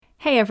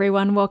Hey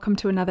everyone, welcome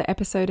to another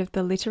episode of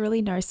the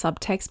Literally No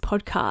Subtext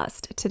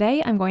podcast.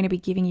 Today I'm going to be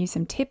giving you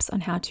some tips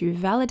on how to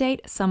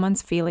validate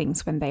someone's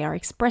feelings when they are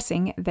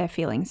expressing their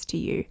feelings to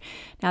you.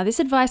 Now this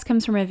advice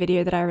comes from a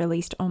video that I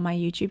released on my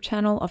YouTube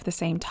channel of the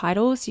same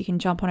title, so you can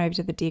jump on over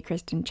to the Dear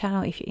Kristen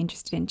channel if you're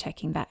interested in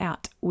checking that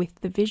out with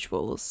the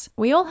visuals.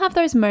 We all have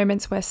those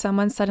moments where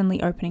someone's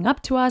suddenly opening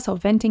up to us or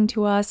venting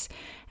to us,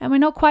 and we're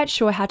not quite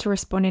sure how to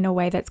respond in a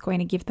way that's going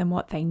to give them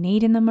what they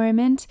need in the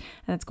moment,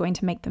 and that's going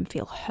to make them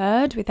feel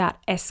heard without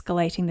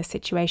escalating the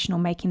situation or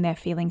making their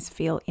feelings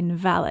feel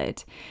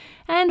invalid.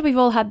 And we've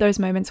all had those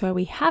moments where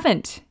we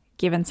haven't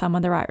given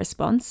someone the right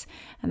response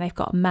and they've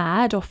got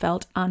mad or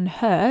felt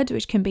unheard,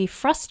 which can be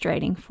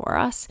frustrating for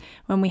us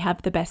when we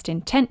have the best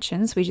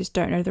intentions. We just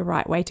don't know the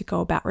right way to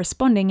go about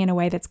responding in a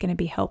way that's going to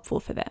be helpful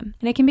for them.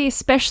 And it can be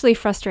especially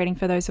frustrating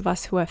for those of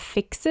us who are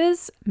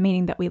fixers,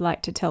 meaning that we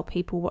like to tell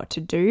people what to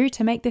do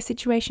to make the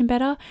situation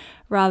better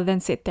rather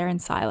than sit there in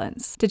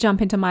silence. To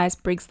jump into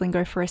Myers-Briggs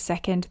lingo for a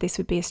second, this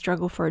would be a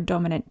struggle for a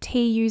dominant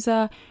T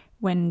user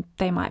when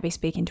they might be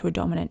speaking to a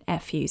dominant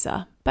F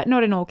user, but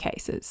not in all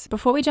cases.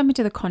 Before we jump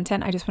into the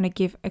content, I just want to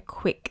give a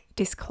quick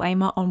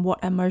disclaimer on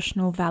what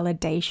emotional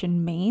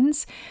validation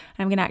means.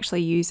 I'm going to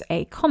actually use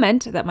a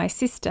comment that my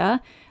sister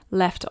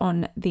left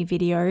on the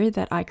video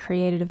that I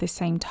created of the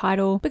same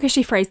title because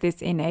she phrased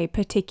this in a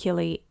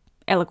particularly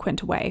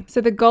eloquent way.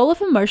 So the goal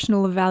of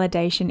emotional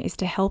validation is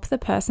to help the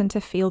person to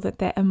feel that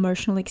their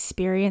emotional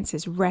experience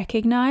is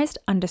recognized,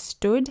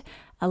 understood,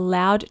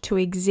 allowed to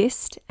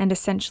exist, and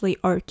essentially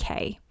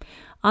okay.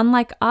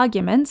 Unlike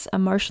arguments,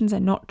 emotions are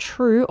not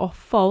true or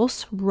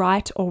false,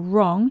 right or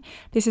wrong.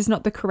 This is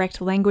not the correct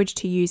language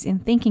to use in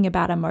thinking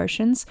about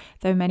emotions,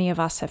 though many of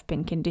us have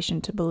been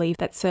conditioned to believe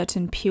that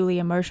certain purely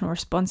emotional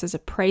responses are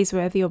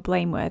praiseworthy or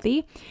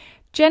blameworthy.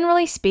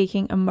 Generally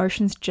speaking,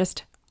 emotions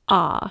just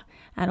are,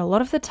 and a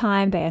lot of the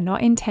time they are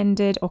not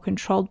intended or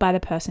controlled by the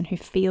person who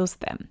feels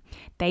them.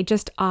 They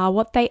just are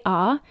what they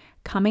are,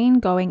 coming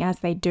and going as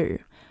they do.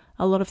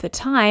 A lot of the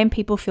time,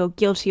 people feel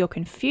guilty or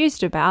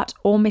confused about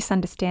or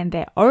misunderstand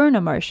their own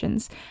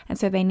emotions, and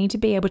so they need to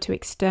be able to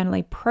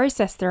externally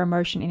process their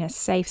emotion in a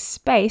safe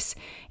space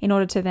in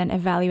order to then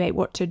evaluate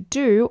what to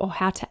do or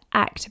how to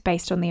act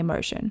based on the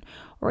emotion,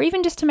 or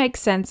even just to make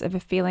sense of a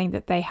feeling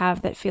that they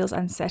have that feels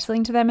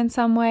unsettling to them in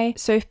some way.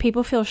 So if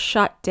people feel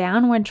shut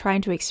down when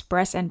trying to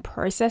express and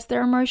process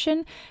their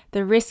emotion,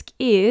 the risk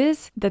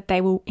is that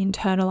they will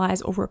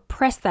internalize or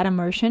repress that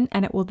emotion,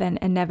 and it will then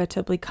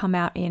inevitably come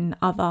out in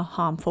other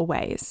harmful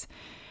ways.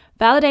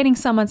 Validating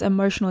someone's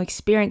emotional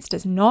experience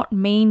does not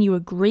mean you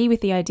agree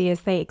with the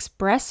ideas they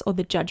express or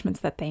the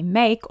judgments that they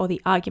make or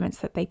the arguments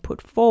that they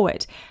put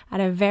forward. At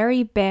a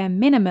very bare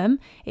minimum,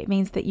 it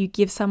means that you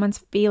give someone's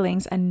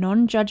feelings a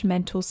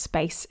non-judgmental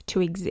space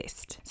to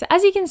exist. So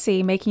as you can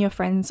see, making your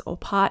friends or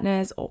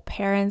partners or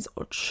parents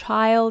or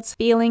child's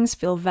feelings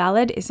feel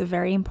valid is a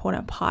very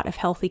important part of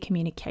healthy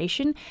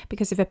communication,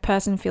 because if a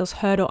person feels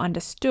heard or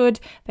understood,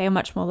 they are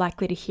much more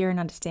likely to hear and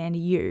understand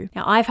you.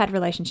 Now, I've had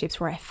relationships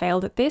where I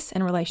failed at this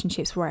and relationships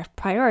where I've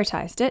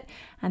prioritized it,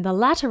 and the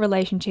latter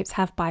relationships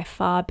have by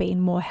far been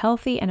more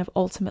healthy and have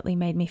ultimately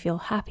made me feel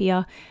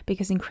happier,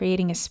 because in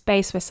creating a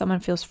space where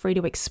someone feels free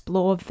to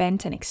explore,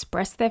 vent, and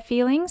express their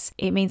feelings,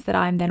 it means that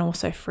I'm then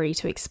also free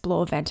to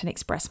explore, vent, and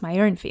express my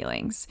own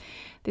feelings.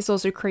 This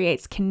also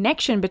creates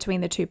connection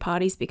between the two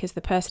parties because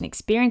the person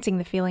experiencing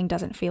the feeling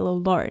doesn't feel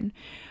alone.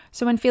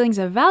 So when feelings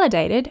are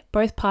validated,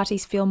 both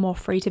parties feel more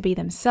free to be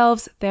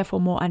themselves, therefore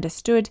more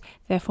understood,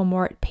 therefore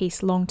more at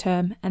peace long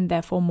term, and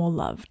therefore more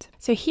loved.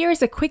 So here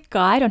is a quick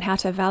guide on how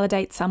to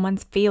validate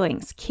someone's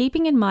feelings,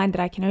 keeping in mind that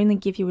I can only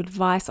give you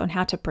advice on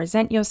how to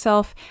present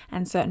yourself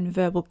and certain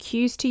verbal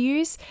cues to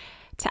use.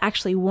 To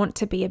actually want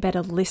to be a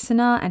better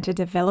listener and to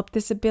develop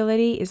this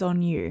ability is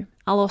on you.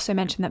 I'll also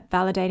mention that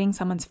validating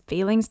someone's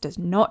feelings does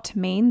not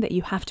mean that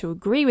you have to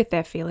agree with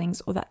their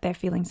feelings or that their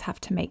feelings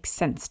have to make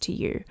sense to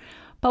you.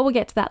 But we'll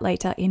get to that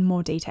later in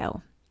more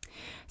detail.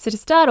 So to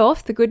start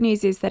off, the good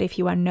news is that if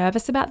you are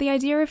nervous about the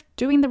idea of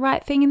doing the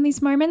right thing in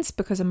these moments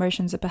because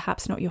emotions are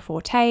perhaps not your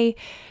forte,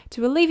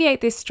 to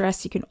alleviate this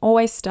stress, you can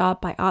always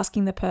start by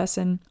asking the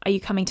person, are you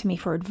coming to me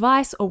for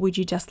advice or would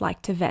you just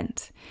like to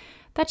vent?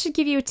 That should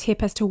give you a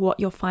tip as to what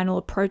your final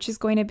approach is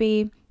going to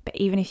be. But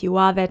even if you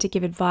are there to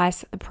give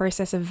advice, the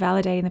process of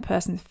validating the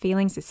person's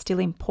feelings is still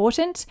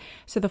important,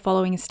 so the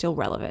following is still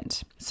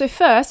relevant. So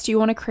first, you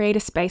want to create a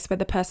space where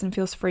the person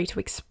feels free to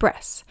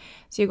express.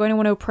 So you're going to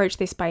want to approach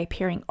this by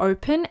appearing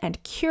open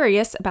and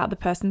curious about the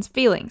person's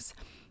feelings.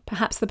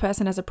 Perhaps the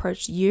person has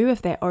approached you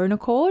of their own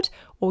accord,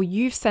 or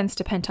you've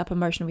sensed a pent-up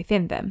emotion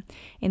within them.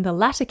 In the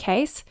latter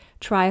case,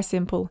 try a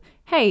simple,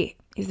 hey,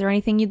 is there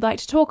anything you'd like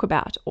to talk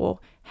about? Or,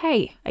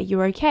 hey, are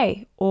you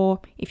okay?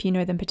 Or, if you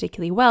know them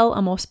particularly well,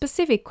 a more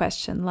specific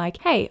question like,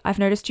 hey, I've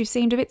noticed you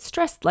seemed a bit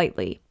stressed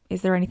lately.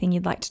 Is there anything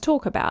you'd like to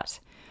talk about?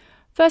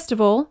 First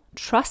of all,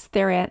 trust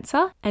their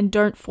answer and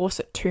don't force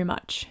it too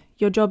much.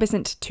 Your job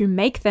isn't to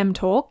make them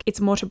talk, it's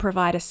more to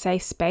provide a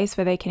safe space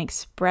where they can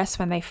express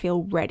when they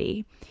feel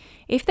ready.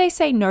 If they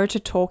say no to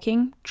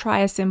talking, try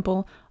a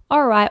simple,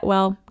 all right,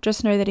 well,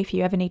 just know that if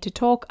you ever need to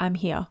talk, I'm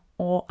here.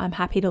 or I'm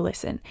happy to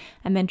listen,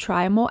 and then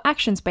try a more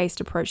actions-based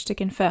approach to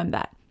confirm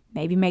that.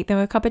 Maybe make them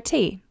a cup of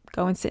tea.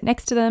 Go and sit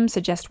next to them,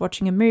 suggest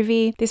watching a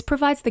movie. This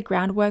provides the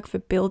groundwork for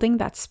building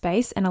that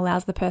space and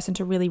allows the person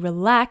to really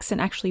relax and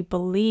actually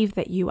believe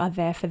that you are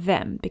there for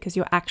them because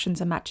your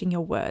actions are matching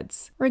your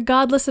words.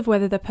 Regardless of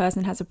whether the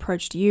person has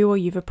approached you or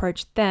you've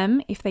approached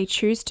them, if they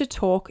choose to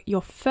talk,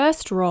 your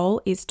first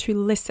role is to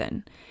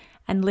listen.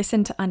 And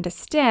listen to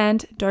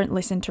understand, don't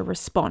listen to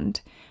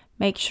respond.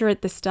 Make sure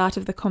at the start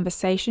of the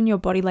conversation your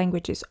body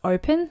language is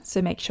open,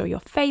 so make sure you're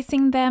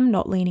facing them,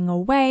 not leaning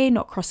away,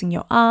 not crossing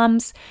your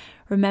arms.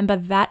 Remember,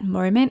 that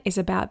moment is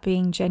about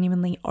being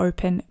genuinely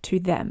open to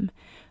them.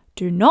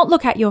 Do not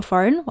look at your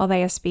phone while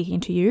they are speaking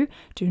to you.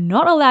 Do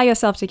not allow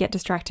yourself to get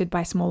distracted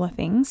by smaller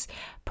things.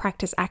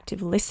 Practice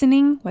active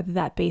listening, whether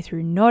that be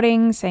through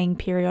nodding, saying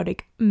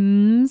periodic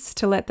ums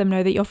to let them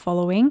know that you're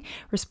following,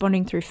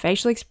 responding through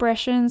facial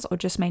expressions, or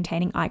just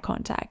maintaining eye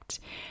contact.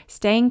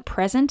 Staying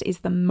present is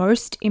the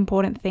most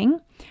important thing.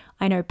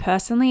 I know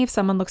personally, if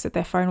someone looks at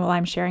their phone while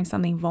I'm sharing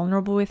something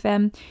vulnerable with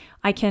them,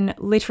 I can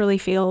literally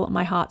feel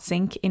my heart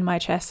sink in my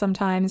chest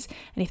sometimes.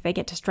 And if they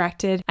get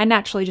distracted, I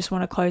naturally just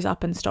want to close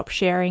up and stop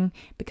sharing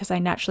because I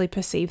naturally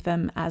perceive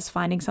them as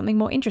finding something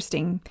more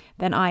interesting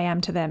than I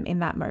am to them in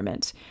that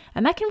moment.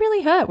 And that can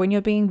really hurt when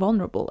you're being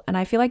vulnerable. And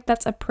I feel like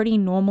that's a pretty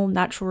normal,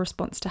 natural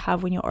response to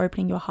have when you're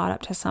opening your heart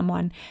up to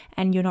someone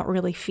and you're not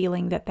really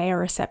feeling that they are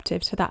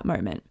receptive to that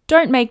moment.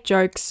 Don't make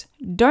jokes.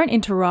 Don't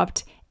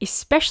interrupt.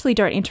 Especially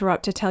don't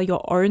interrupt to tell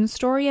your own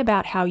story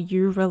about how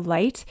you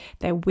relate.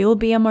 There will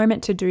be a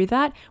moment to do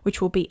that, which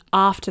will be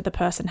after the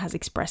person has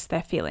expressed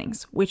their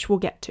feelings, which we'll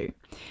get to.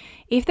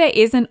 If there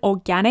is an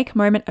organic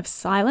moment of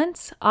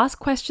silence, ask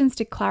questions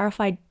to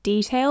clarify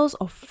details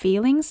or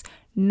feelings,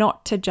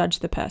 not to judge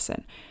the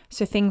person.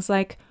 So things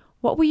like,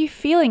 what were you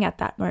feeling at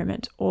that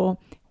moment? Or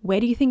where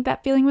do you think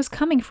that feeling was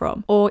coming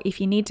from? Or if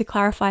you need to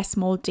clarify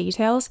small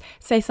details,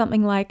 say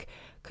something like,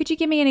 could you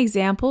give me an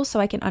example so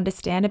I can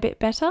understand a bit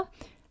better?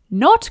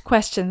 Not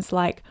questions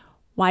like,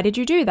 why did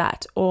you do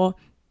that? Or,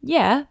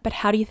 yeah, but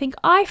how do you think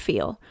I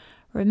feel?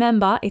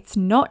 Remember, it's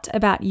not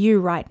about you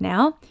right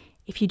now.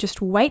 If you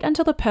just wait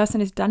until the person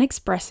is done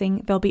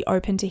expressing, they'll be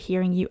open to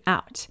hearing you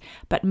out.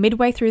 But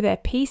midway through their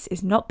piece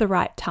is not the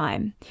right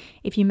time.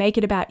 If you make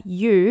it about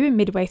you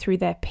midway through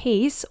their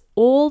piece,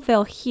 all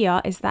they'll hear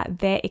is that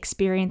their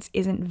experience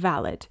isn't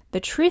valid. The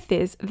truth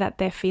is that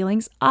their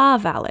feelings are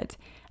valid.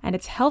 And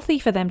it's healthy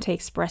for them to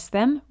express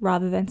them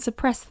rather than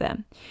suppress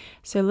them.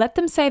 So let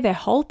them say their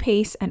whole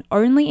piece and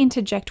only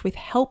interject with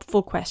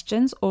helpful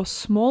questions or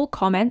small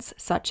comments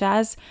such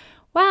as,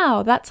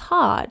 wow, that's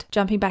hard.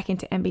 Jumping back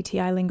into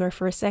MBTI lingo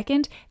for a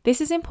second,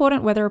 this is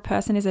important whether a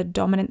person is a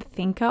dominant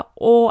thinker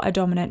or a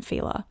dominant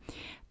feeler.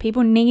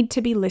 People need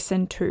to be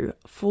listened to,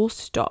 full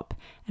stop.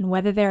 And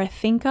whether they're a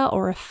thinker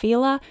or a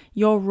feeler,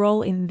 your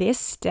role in this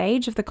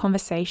stage of the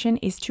conversation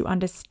is to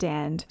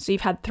understand. So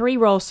you've had 3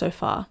 roles so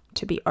far.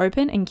 To be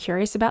open and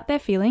curious about their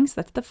feelings,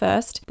 that's the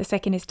first. The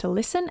second is to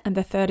listen, and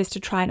the third is to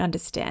try and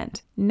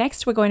understand.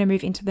 Next, we're going to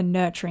move into the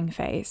nurturing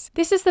phase.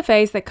 This is the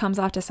phase that comes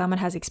after someone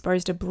has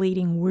exposed a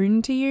bleeding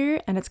wound to you,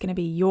 and it's going to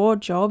be your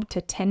job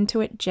to tend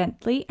to it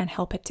gently and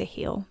help it to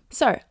heal.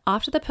 So,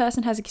 after the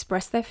person has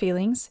expressed their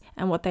feelings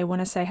and what they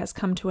want to say has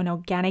come to an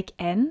organic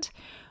end,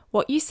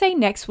 what you say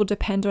next will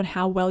depend on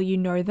how well you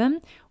know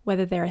them,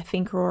 whether they're a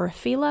thinker or a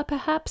feeler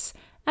perhaps,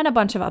 and a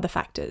bunch of other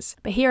factors.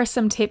 But here are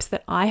some tips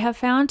that I have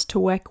found to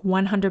work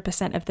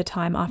 100% of the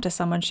time after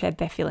someone shared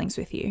their feelings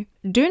with you.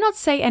 Do not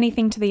say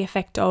anything to the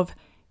effect of,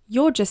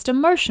 you're just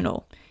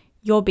emotional,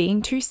 you're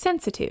being too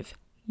sensitive,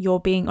 you're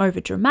being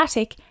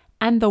overdramatic,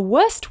 and the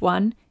worst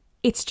one,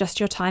 it's just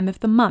your time of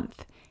the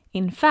month.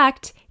 In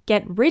fact,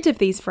 get rid of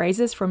these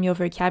phrases from your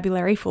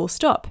vocabulary full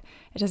stop.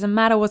 It doesn't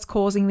matter what's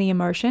causing the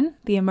emotion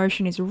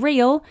is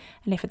real,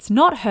 and if it's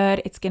not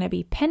heard, it's going to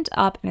be pent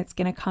up and it's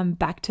going to come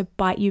back to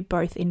bite you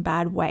both in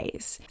bad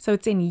ways. So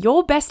it's in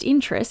your best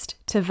interest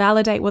to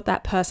validate what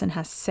that person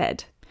has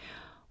said.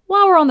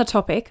 While we're on the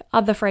topic,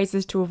 other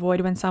phrases to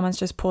avoid when someone's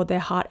just poured their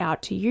heart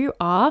out to you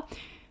are,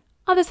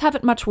 others have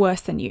it much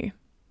worse than you.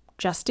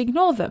 Just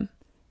ignore them.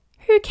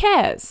 Who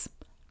cares?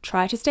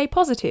 Try to stay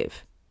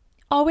positive.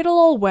 Oh, it'll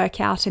all work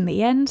out in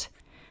the end.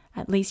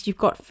 At least you've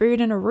got food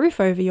and a roof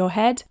over your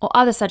head, or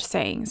other such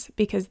sayings,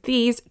 because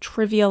these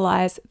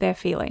trivialize their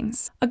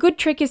feelings. A good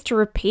trick is to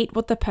repeat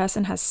what the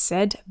person has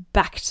said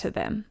back to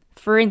them.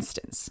 For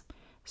instance,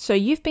 so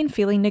you've been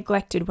feeling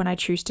neglected when I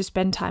choose to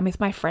spend time with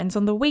my friends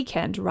on the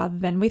weekend rather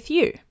than with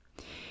you.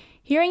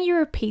 Hearing you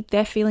repeat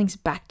their feelings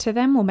back to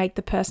them will make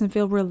the person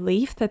feel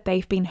relief that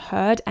they've been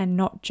heard and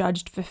not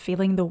judged for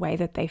feeling the way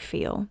that they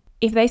feel.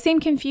 If they seem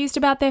confused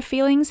about their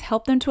feelings,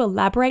 help them to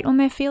elaborate on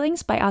their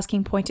feelings by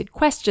asking pointed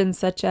questions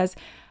such as,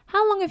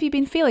 how long have you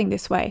been feeling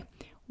this way?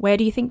 Where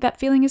do you think that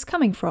feeling is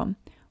coming from?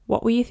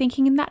 What were you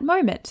thinking in that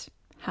moment?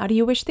 How do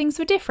you wish things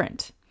were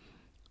different?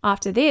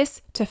 After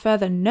this, to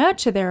further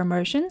nurture their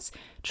emotions,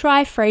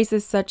 try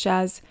phrases such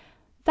as,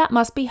 that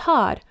must be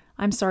hard.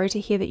 I'm sorry to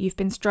hear that you've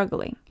been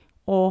struggling.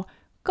 Or,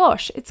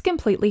 gosh, it's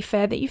completely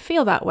fair that you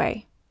feel that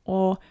way.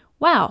 Or,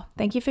 wow,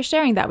 thank you for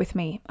sharing that with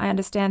me. I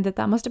understand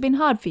that must have been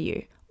hard for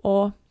you.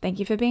 Or, thank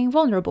you for being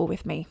vulnerable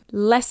with me.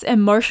 Less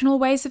emotional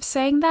ways of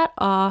saying that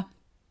are,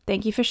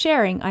 thank you for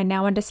sharing. I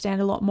now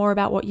understand a lot more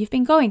about what you've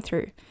been going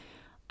through.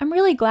 I'm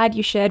really glad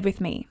you shared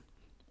with me.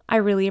 I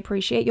really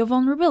appreciate your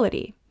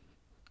vulnerability.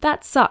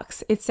 That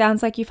sucks. It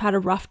sounds like you've had a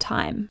rough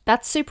time.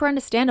 That's super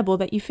understandable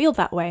that you feel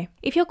that way.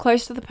 If you're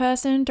close to the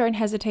person, don't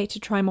hesitate to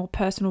try more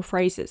personal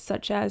phrases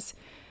such as,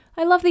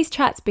 I love these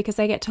chats because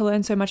I get to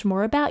learn so much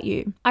more about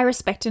you. I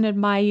respect and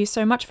admire you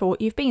so much for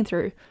what you've been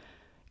through.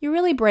 You're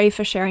really brave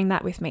for sharing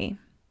that with me.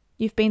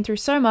 You've been through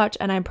so much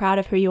and I'm proud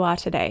of who you are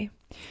today.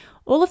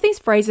 All of these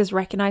phrases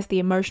recognize the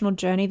emotional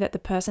journey that the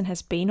person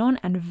has been on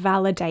and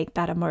validate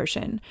that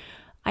emotion.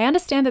 I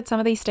understand that some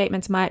of these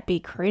statements might be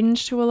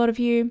cringe to a lot of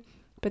you,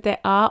 but there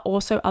are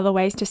also other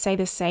ways to say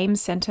the same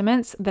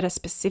sentiments that are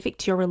specific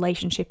to your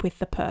relationship with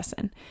the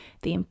person.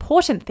 The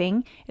important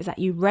thing is that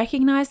you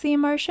recognize the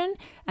emotion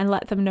and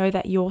let them know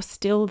that you're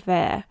still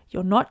there.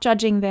 You're not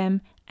judging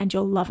them and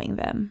you're loving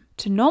them.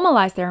 To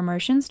normalize their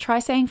emotions, try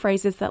saying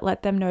phrases that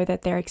let them know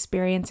that their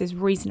experience is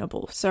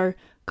reasonable. So,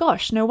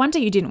 gosh, no wonder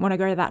you didn't want to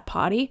go to that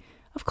party.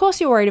 Of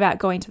course you're worried about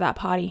going to that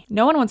party.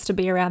 No one wants to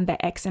be around their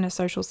ex in a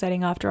social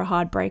setting after a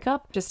hard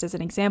breakup. Just as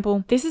an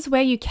example, this is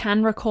where you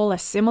can recall a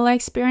similar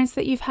experience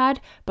that you've had,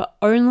 but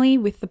only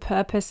with the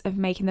purpose of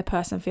making the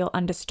person feel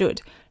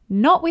understood,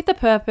 not with the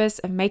purpose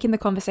of making the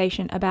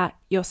conversation about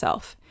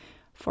yourself.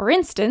 For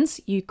instance,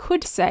 you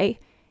could say,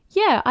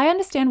 yeah, I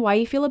understand why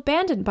you feel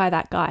abandoned by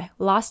that guy.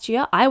 Last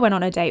year, I went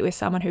on a date with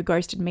someone who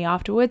ghosted me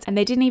afterwards and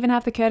they didn't even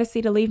have the courtesy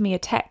to leave me a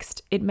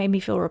text. It made me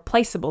feel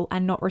replaceable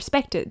and not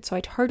respected, so I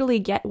totally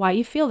get why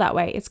you feel that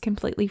way. It's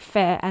completely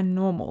fair and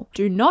normal.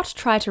 Do not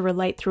try to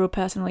relate through a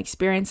personal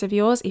experience of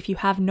yours if you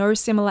have no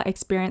similar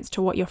experience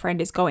to what your friend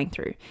is going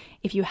through.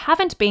 If you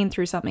haven't been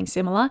through something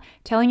similar,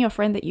 telling your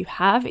friend that you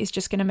have is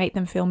just going to make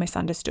them feel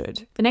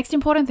misunderstood. The next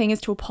important thing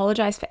is to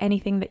apologize for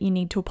anything that you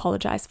need to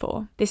apologize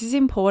for. This is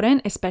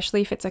important,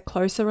 especially if it's a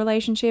closer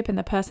relationship and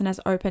the person has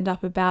opened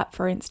up about,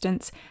 for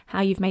instance,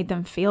 how you've made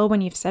them feel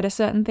when you've said a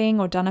certain thing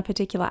or done a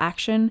particular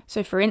action.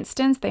 So for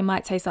instance, they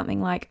might say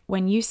something like,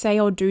 when you say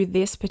or do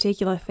this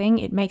particular thing,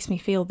 it makes me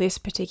feel this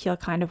particular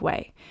kind of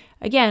way.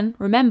 Again,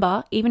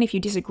 remember, even if you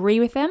disagree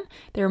with them,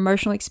 their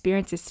emotional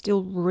experience is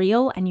still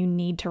real and you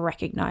need to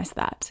recognize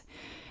that.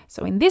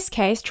 So in this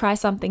case, try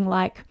something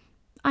like,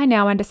 I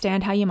now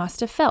understand how you must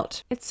have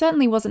felt. It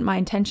certainly wasn't my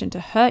intention to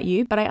hurt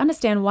you, but I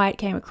understand why it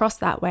came across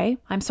that way.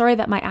 I'm sorry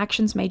that my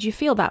actions made you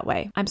feel that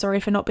way. I'm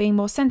sorry for not being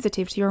more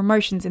sensitive to your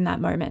emotions in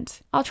that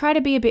moment. I'll try to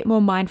be a bit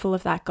more mindful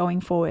of that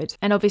going forward.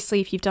 And obviously,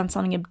 if you've done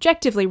something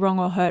objectively wrong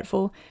or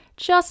hurtful,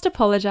 just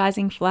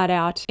apologizing flat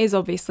out is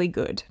obviously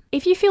good.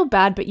 If you feel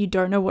bad but you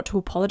don't know what to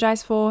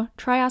apologize for,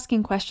 try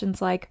asking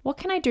questions like, what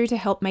can I do to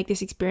help make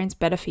this experience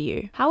better for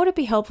you? How would it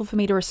be helpful for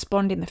me to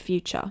respond in the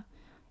future?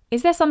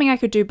 Is there something I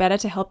could do better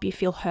to help you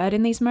feel heard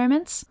in these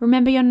moments?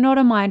 Remember, you're not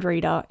a mind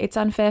reader. It's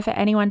unfair for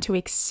anyone to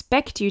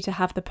expect you to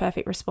have the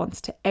perfect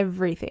response to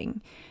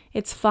everything.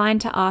 It's fine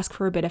to ask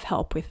for a bit of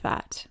help with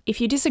that.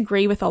 If you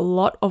disagree with a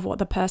lot of what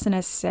the person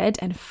has said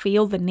and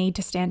feel the need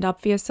to stand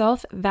up for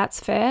yourself, that's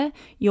fair.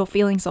 Your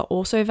feelings are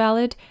also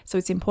valid, so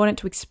it's important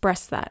to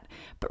express that.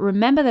 But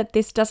remember that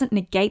this doesn't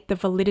negate the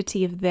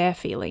validity of their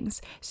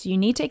feelings, so you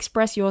need to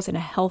express yours in a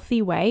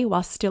healthy way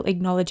while still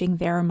acknowledging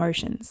their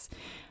emotions.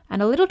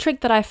 And a little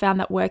trick that I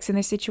found that works in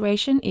this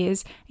situation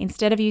is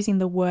instead of using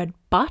the word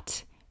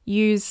but,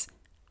 use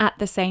at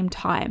the same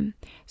time.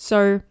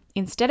 So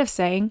instead of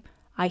saying,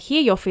 I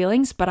hear your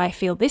feelings, but I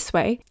feel this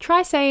way,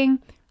 try saying,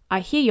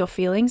 I hear your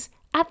feelings,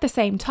 at the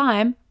same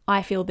time,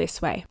 I feel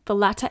this way. The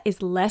latter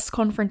is less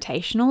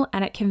confrontational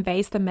and it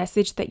conveys the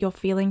message that your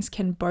feelings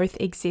can both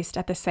exist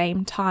at the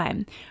same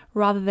time,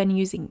 rather than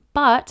using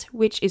but,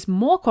 which is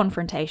more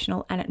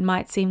confrontational and it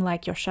might seem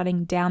like you're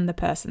shutting down the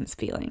person's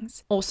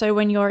feelings. Also,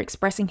 when you're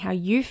expressing how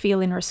you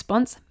feel in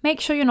response, make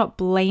sure you're not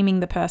blaming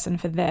the person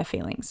for their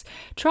feelings.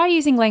 Try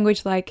using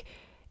language like,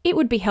 it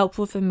would be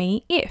helpful for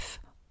me if,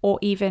 or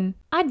even,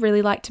 I'd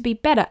really like to be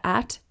better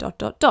at ...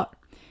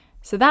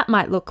 So that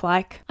might look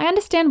like, I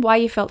understand why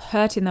you felt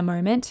hurt in the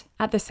moment.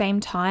 At the same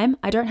time,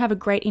 I don't have a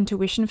great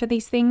intuition for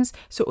these things,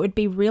 so it would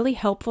be really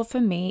helpful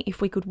for me if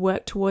we could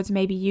work towards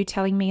maybe you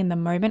telling me in the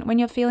moment when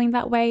you're feeling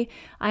that way.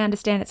 I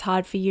understand it's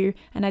hard for you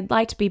and I'd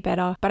like to be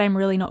better, but I'm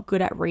really not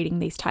good at reading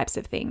these types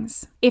of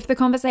things. If the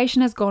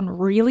conversation has gone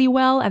really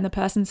well and the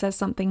person says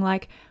something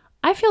like,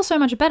 I feel so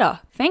much better,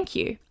 thank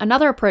you.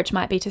 Another approach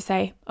might be to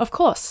say, of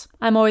course,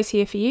 I'm always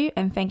here for you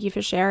and thank you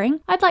for sharing.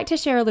 I'd like to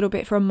share a little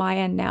bit from my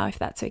end now if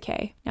that's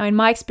okay. Now in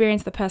my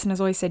experience, the person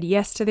has always said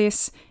yes to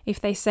this.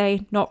 If they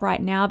say not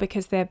right now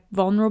because they're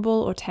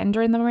vulnerable or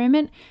tender in the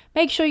moment,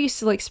 make sure you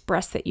still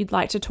express that you'd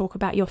like to talk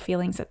about your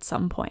feelings at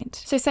some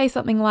point. So say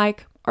something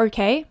like,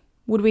 okay,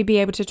 would we be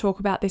able to talk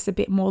about this a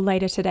bit more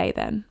later today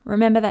then?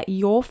 Remember that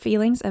your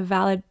feelings are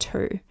valid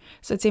too.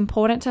 So it's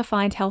important to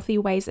find healthy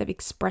ways of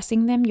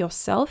expressing them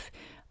yourself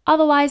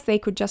Otherwise, they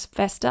could just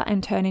fester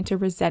and turn into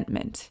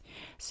resentment.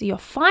 So your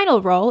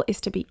final role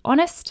is to be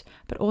honest,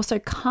 but also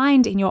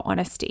kind in your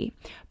honesty.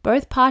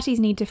 Both parties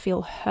need to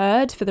feel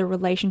heard for the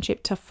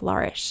relationship to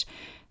flourish.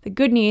 The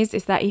good news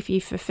is that if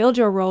you've fulfilled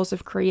your roles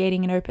of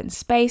creating an open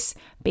space,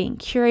 being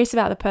curious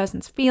about the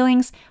person's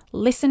feelings,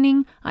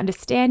 listening,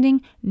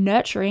 understanding,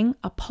 nurturing,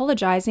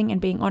 apologizing, and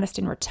being honest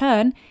in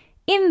return,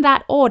 in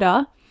that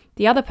order,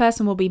 the other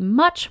person will be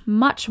much,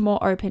 much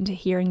more open to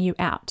hearing you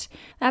out.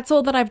 That's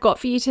all that I've got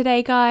for you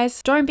today,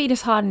 guys. Don't be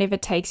disheartened if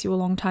it takes you a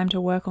long time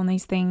to work on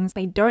these things.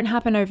 They don't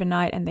happen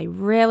overnight and they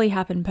rarely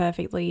happen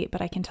perfectly,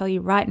 but I can tell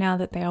you right now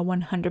that they are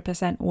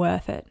 100%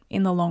 worth it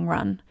in the long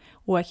run,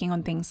 working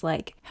on things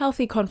like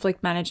healthy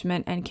conflict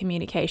management and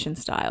communication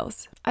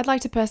styles. I'd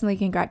like to personally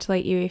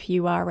congratulate you if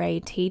you are a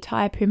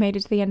T-type who made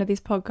it to the end of this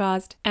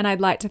podcast, and I'd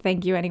like to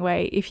thank you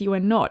anyway if you are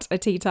not a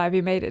T-type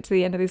who made it to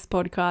the end of this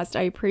podcast.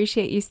 I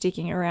appreciate you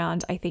sticking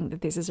around. I think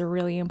that this is a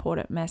really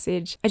important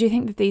message. I do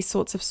think that these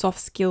sorts of soft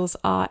skills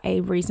are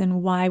a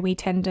reason why we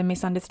tend to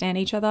misunderstand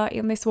each other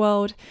in this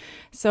world.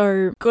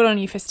 So good on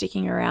you for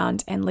sticking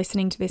around and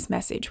listening to this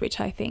message, which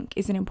I think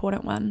is an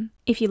important one.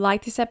 If you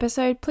like this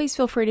episode, please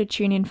feel free to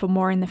tune in for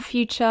more in the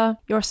future.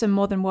 You're also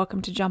more than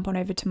welcome to jump on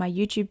over to my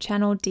YouTube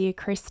channel, Dear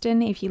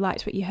Kristen, if you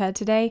liked what you heard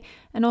today.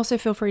 And also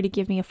feel free to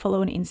give me a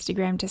follow on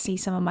Instagram to see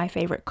some of my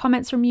favorite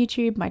comments from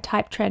YouTube, my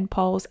type trend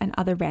polls, and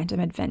other random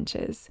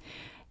adventures.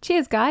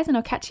 Cheers, guys, and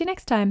I'll catch you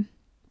next time.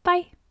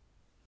 Bye.